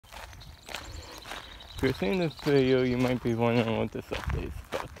If you're seeing this video, you might be wondering what this update is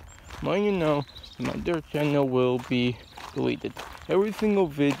about. Mind you know, my other channel will be deleted. Every single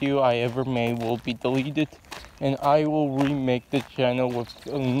video I ever made will be deleted, and I will remake the channel with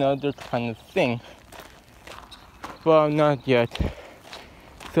another kind of thing. But not yet.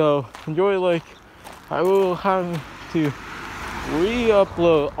 So enjoy. I will have to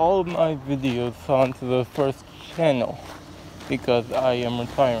re-upload all of my videos onto the first channel because I am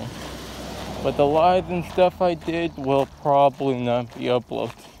retiring. But the lives and stuff I did will probably not be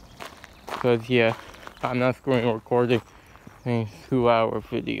uploaded. Because yeah, I'm not going to record a 2-hour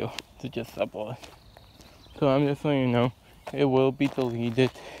video to just upload. So I'm just letting you know, it will be deleted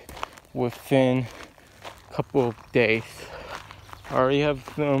within a couple of days. I already have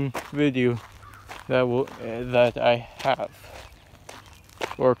some video that I have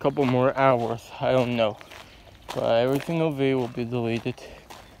for a couple more hours. I don't know, but every single video will be deleted.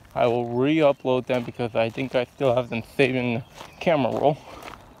 I will re-upload them because I think I still have them saved in the camera roll.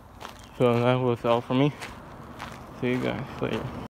 So that was all for me. See you guys later.